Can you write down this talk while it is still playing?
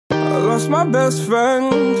lost my best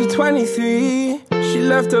friend to 23. She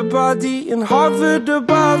left her body and hovered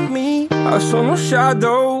above me. I saw no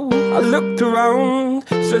shadow, I looked around,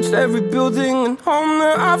 searched every building and home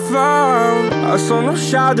that I found. I saw no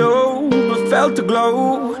shadow, but felt a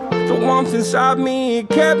glow. The warmth inside me, it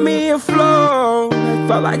kept me afloat. It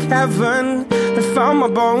felt like heaven, it found my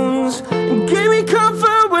bones and gave me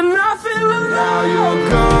comfort when I feel alone. Now you're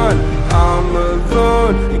gone, I'm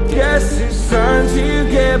alone. I guess it's time to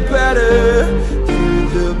get better. Through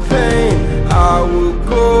the pain, I will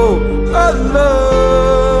go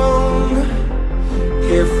alone.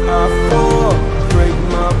 If I fall, break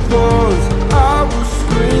my bones, I will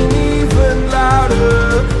scream even louder.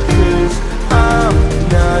 'Cause I'm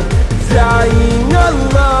not dying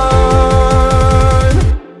alone.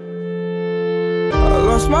 I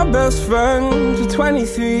lost my best friend to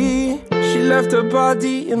 23. She left her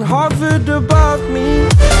body and hovered above me.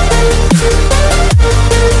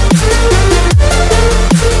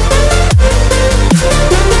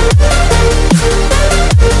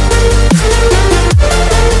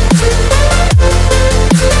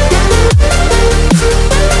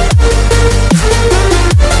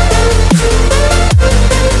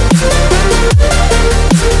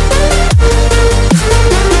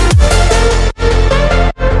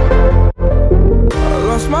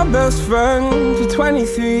 Best friend to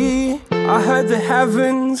 23. I heard the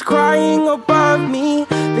heavens crying above me.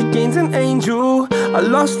 They gained an angel, I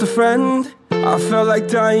lost a friend. I felt like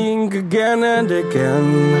dying again and again.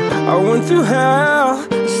 I went through hell,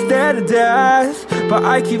 stared at death, but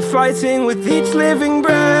I keep fighting with each living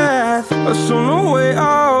breath. I saw no way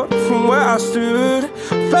out from where I stood.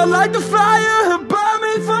 Felt like the fire had burned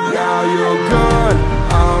me through. Now you're gone,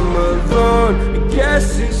 I'm alone. I guess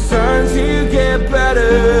it's time to get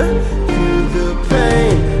better. Through the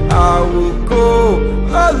pain, I will go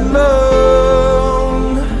alone.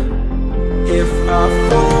 If I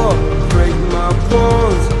fall, break my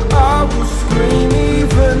bones, I will scream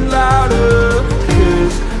even louder.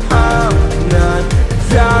 'Cause I'm not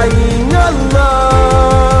dying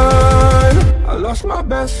alone. I lost my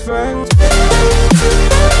best friend.